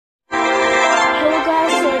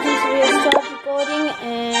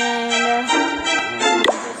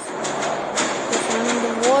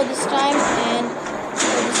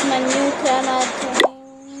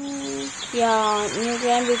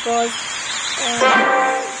because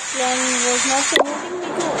clan was not promoting me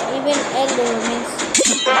to even elder. Means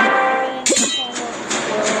you can understand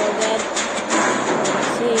that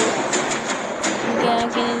say I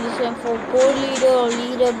can understand for core leader or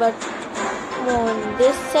leader, but come on,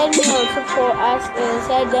 this said me also for us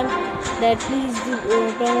said them that please do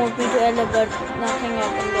promote me to elder, but nothing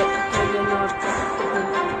happened. That they did not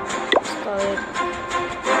correct.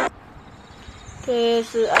 Okay,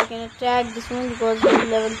 so I can attack this one because it's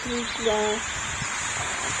level 3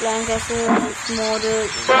 clan castle model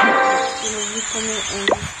weak for me. And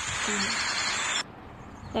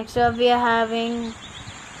next up we are having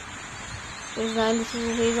this 9. This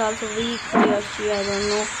is he's also weak. He or she, I don't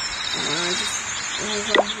know.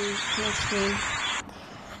 Next name.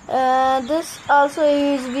 This also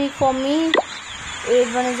is weak for me.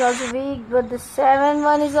 8-1 is also weak, but the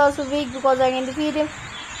 7-1 is also weak because I can defeat him.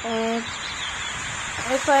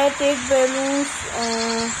 If I take balloons,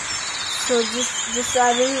 so just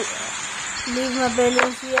I will leave my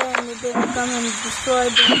balloons here and they will come and destroy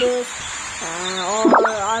this, or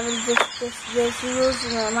I will just use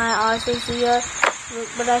my archers here,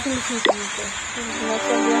 but I can defeat him. Next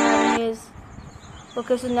up we are having is so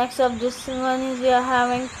next up this one is we are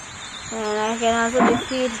having, and I can also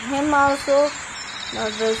defeat him also.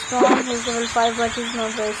 Not very strong. He's level 5, but he's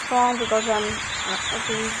not very strong because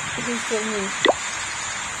he's still me.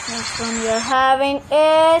 Next one we are having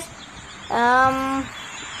is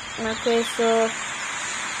okay, so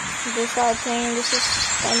this I think this is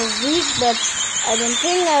kind of weak, but I don't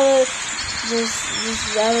think I will do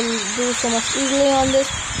so much easily on this.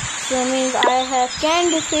 So it means I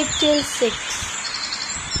can defeat till 6.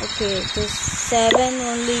 Okay, this 7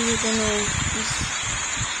 only you can know.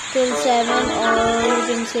 Till 7, or you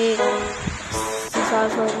can say 6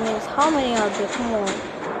 also means how many are there? Come on.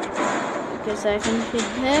 Because I can hit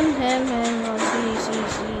him, or she,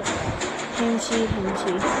 him, she.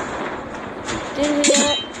 Till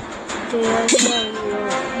here, there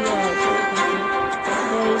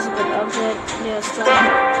is but upgrade, they are strong.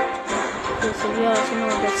 Okay, so we are also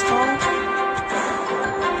not that strong.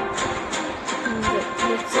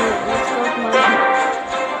 Let's go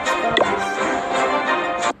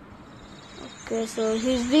okay, so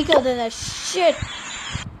he's weaker than that shit.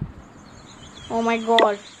 Oh my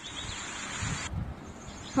god.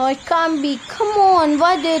 No, it can't be. Come on,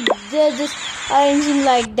 why they just arrange him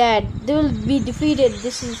like that? They will be defeated.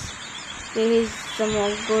 There is some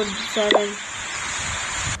more good 7.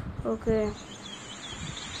 Okay.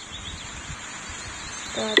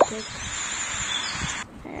 Got it.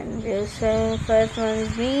 And we'll say first one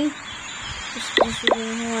is me. I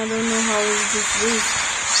don't know how is this weak.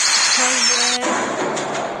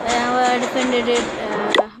 I defended it.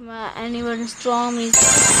 Anyone strong means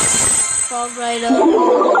Fog Rider. They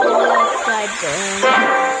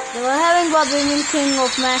were having Barbarian King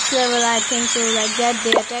of max level, I think so. Like that,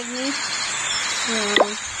 they attacked me. So,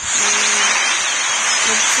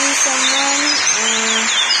 let's see someone.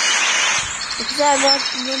 Because I got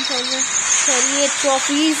 38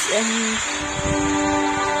 trophies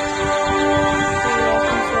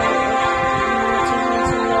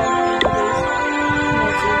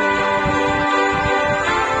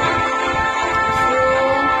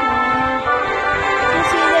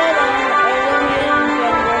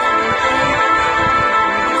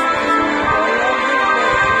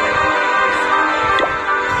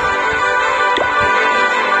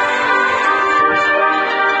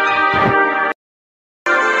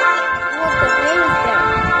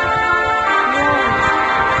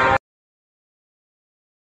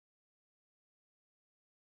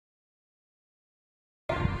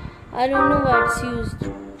I don't know why it's used. So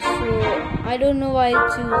I don't know why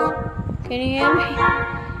it's used. Can you hear me?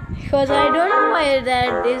 Because I don't know why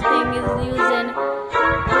that this thing is used, and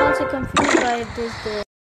I'm also confused why it is there.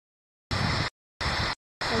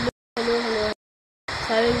 Hello. So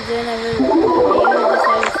I will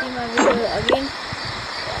see my video again.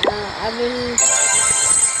 I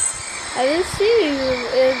will see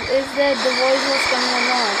if that the voice was coming or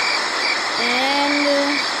not.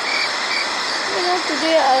 And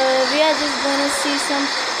today we are just gonna see some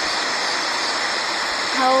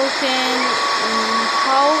how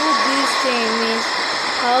these things,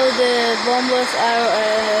 how the bombers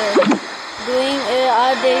are doing.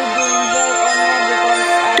 Are they doing well or not?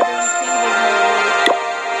 Because I don't think they have.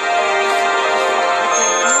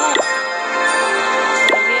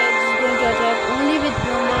 We are just going to attack only with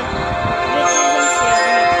bomber, which isn't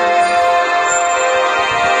safe.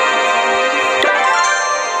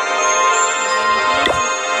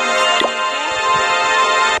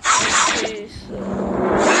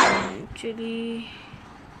 Actually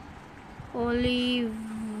only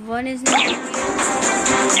one is new here.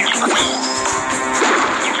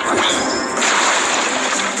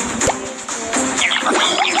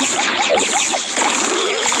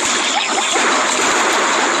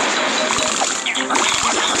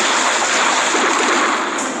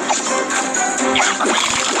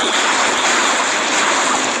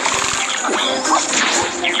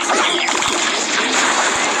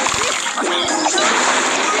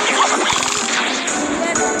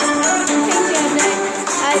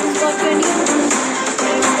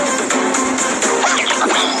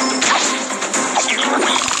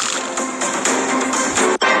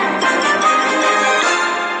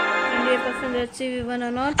 Let's see we won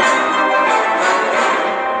or not.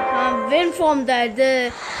 Win from that.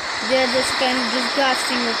 They're just kind of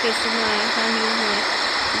disgusting. Okay, so now I can't use my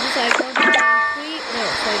this I got 3 no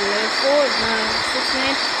sorry 4 now 6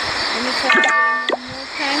 minutes, and if I have one more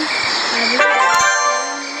time I will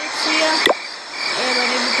 7 minutes here. Yeah, but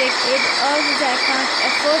it will take 8 hours, which I can't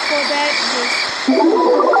afford for that. Just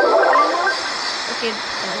okay,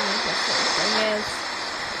 yes.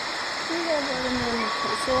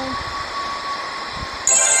 So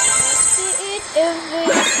if we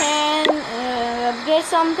can get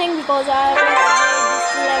something, because I will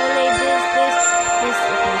this level 8 this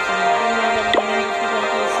okay, so I'm not upgrading this because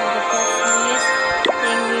this is the costliest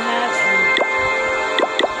thing we have, and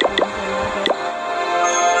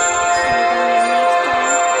next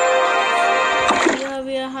time here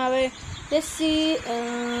we are having, let's see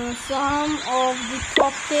some of the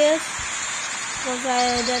top tiers, because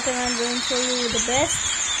that time I'm going to show you the best.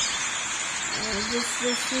 Just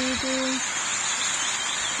see to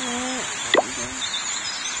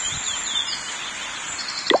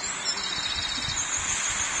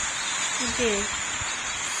okay,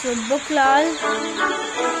 so Buklal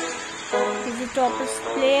is the toppest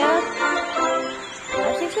player.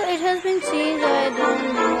 I think so it has been changed, I don't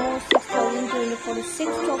know.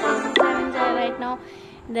 6,246 trophies is having there right now.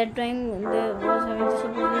 That time there was having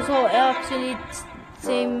super, so actually it's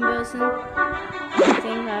same person. I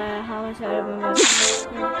think how much I remember.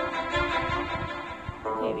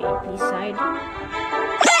 Maybe please side.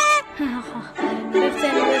 5th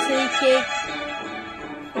anniversary cake.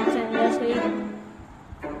 5th anniversary.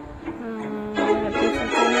 Happy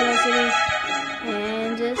 5th anniversary.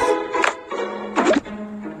 And just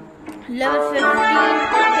level 15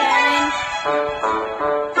 cannon.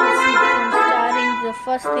 Let's see from starting. The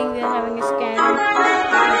first thing we are having is cannon.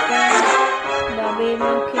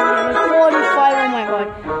 Barbarian king level 45. Oh my god.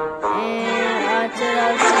 And archer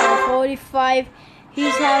also 45.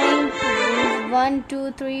 He's having 1,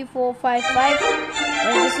 2, 3, 4, 5, 5.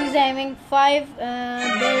 This is having 5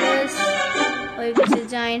 builders, or you can say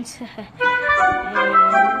giants. And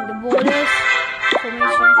the bowlers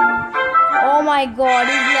formation. Oh my god,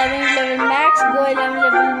 he's level max, go 11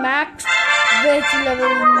 level max, witch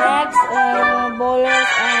level max, bowlers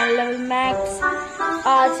and level max,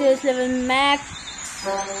 archers level max.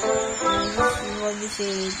 What we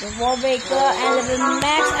say, the warbreaker and level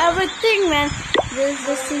max, everything, man.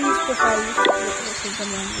 This thing is profile. Okay,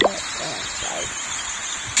 come on, side.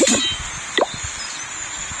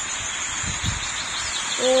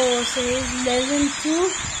 Oh, so he's legend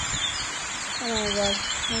 2. Oh my god,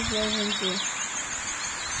 he's legend 2.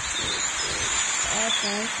 That's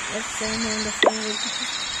nice. Let's send him the friend request.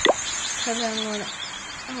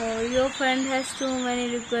 Oh, your friend has too many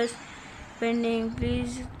requests pending.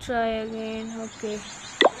 Please try again. Okay.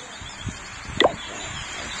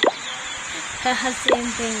 Same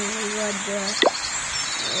thing. We got there.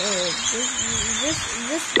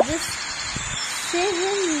 This save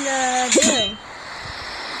him there.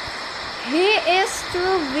 He is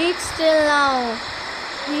too weak still now.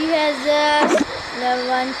 He has just level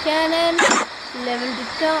 1 cannon, level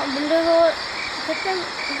 2 builder hole. But then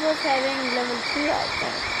he was having level 3, I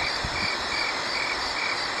think.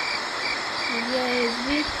 Yeah, he is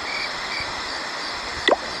weak.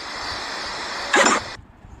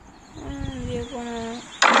 And we are gonna.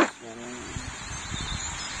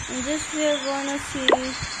 And this we are gonna see.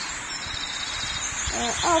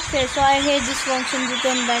 Okay, so I hate this function,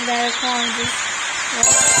 return back direct on this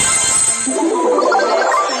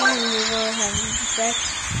back screen. We will have this back.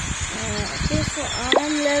 Okay, so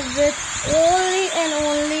I'm left with only and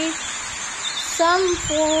only some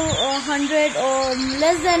 400 or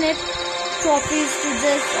less than it trophies to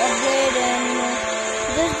just upgrade, and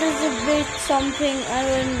this is a bit something. I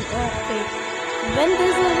don't. Okay, when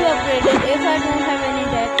this will be upgraded, if I don't have any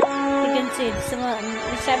deck, you can see it's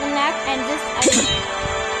 7 lakh, and just I will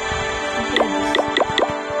upgrade this.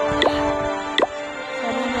 So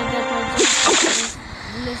I don't know that much.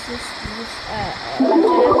 This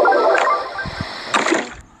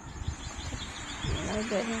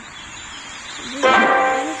get him. Do you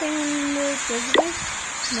have anything in the treasury?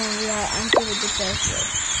 No, we are empty with the treasury.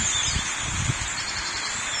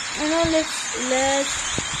 And now let's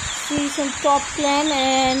see some top clan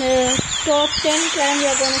and top 10 clan we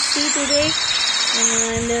are gonna see today.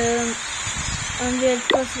 And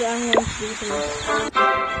first I'm going to do today.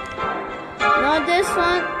 Not this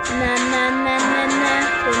one. Nah.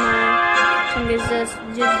 So my tongue is just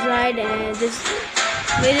dried and just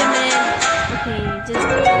wait a minute. Okay, just do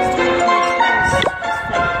it next because it's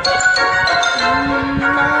fine. No,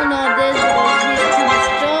 not this because he's too much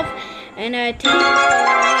tough. And I think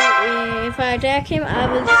if I attack him, I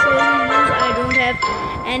will surely lose. I don't have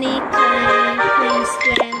any clan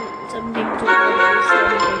something to do.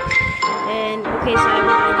 And okay, so I'm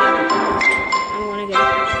gonna get it.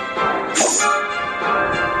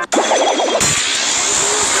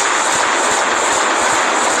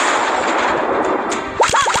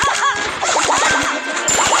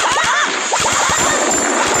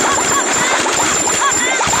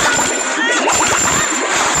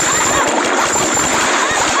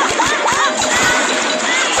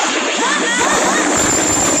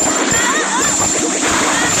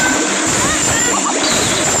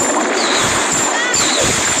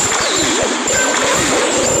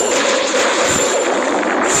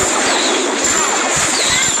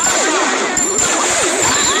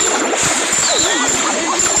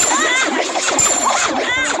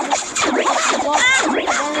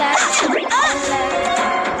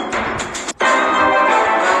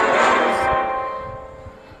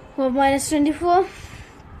 Minus 24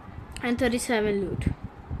 and 37 loot.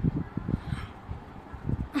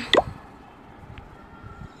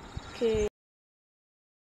 Okay.